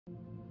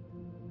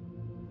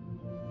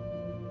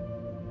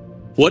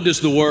What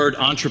does the word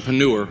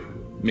entrepreneur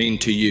mean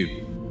to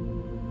you?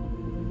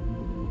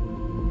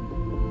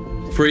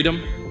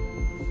 Freedom,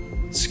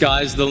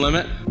 sky's the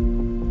limit,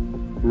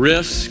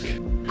 risk,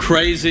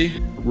 crazy,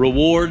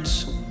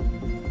 rewards,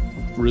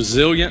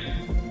 resilient,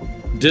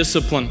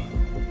 discipline,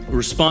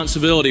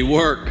 responsibility,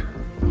 work,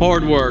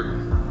 hard work,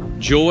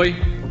 joy,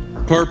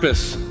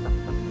 purpose.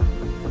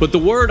 But the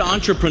word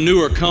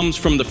entrepreneur comes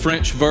from the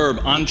French verb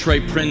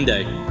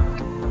entreprendre,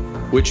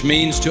 which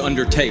means to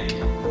undertake.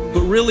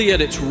 But really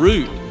at its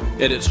root,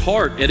 at its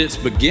heart, at its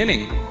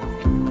beginning,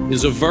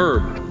 is a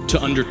verb,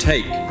 to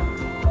undertake.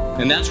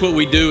 And that's what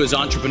we do as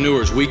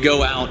entrepreneurs. We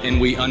go out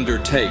and we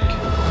undertake.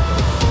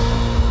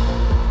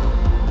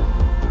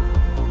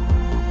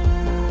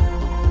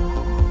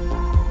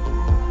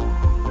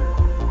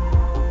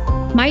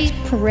 My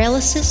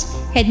paralysis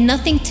had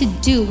nothing to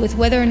do with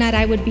whether or not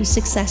I would be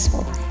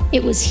successful.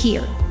 It was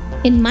here,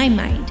 in my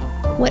mind,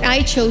 what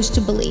I chose to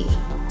believe.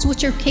 It's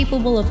what you're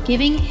capable of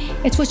giving,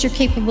 it's what you're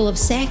capable of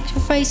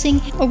sacrificing,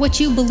 or what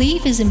you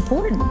believe is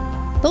important.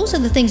 Those are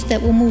the things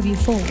that will move you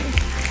forward.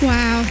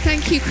 Wow,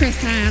 thank you,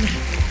 Chris Ann.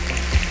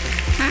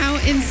 How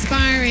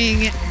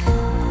inspiring.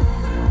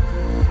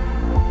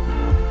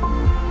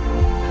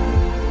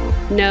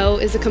 No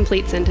is a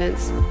complete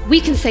sentence.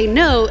 We can say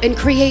no and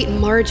create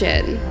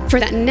margin for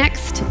that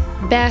next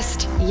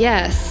best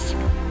yes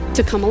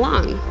to come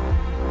along.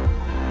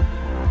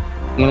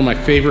 One of my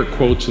favorite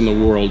quotes in the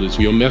world is,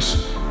 "You'll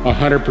miss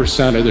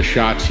 100% of the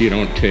shots you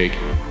don't take."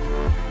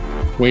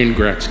 Wayne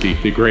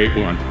Gretzky, the great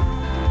one.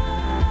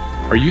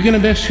 Are you gonna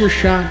miss your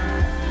shot?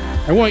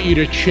 I want you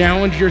to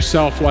challenge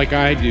yourself like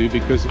I do,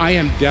 because I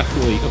am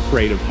deathly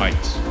afraid of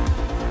heights.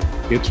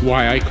 It's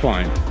why I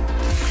climb.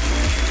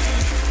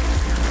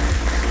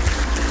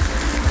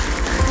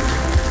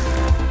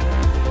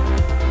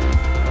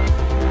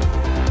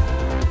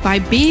 By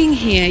being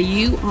here,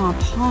 you are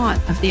part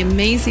of the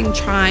amazing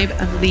tribe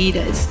of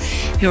leaders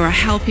who are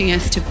helping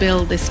us to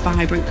build this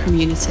vibrant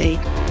community.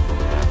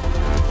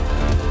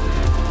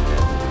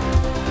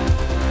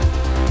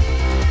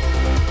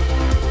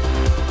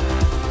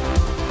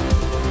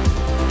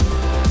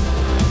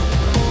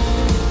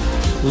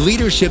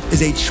 Leadership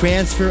is a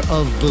transfer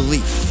of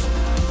belief,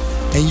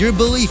 and your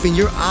belief and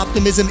your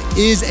optimism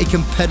is a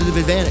competitive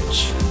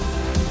advantage.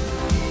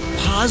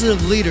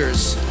 Positive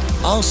leaders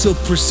also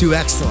pursue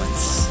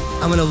excellence.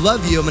 I'm gonna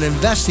love you, I'm gonna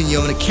invest in you,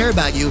 I'm gonna care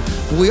about you,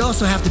 but we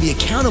also have to be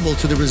accountable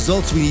to the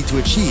results we need to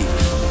achieve.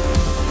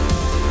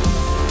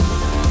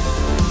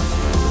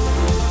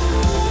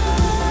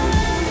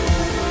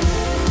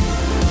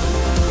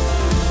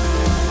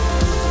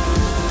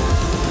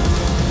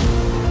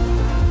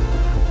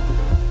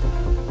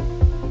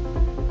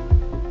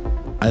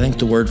 I think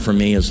the word for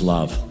me is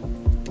love.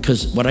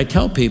 Because what I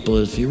tell people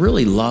is, if you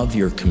really love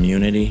your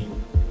community,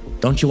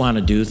 don't you want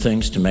to do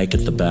things to make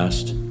it the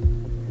best?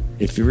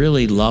 If you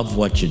really love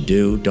what you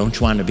do, don't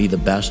you want to be the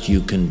best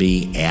you can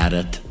be at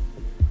it?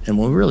 And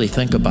when we really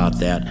think about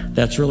that,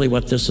 that's really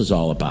what this is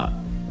all about.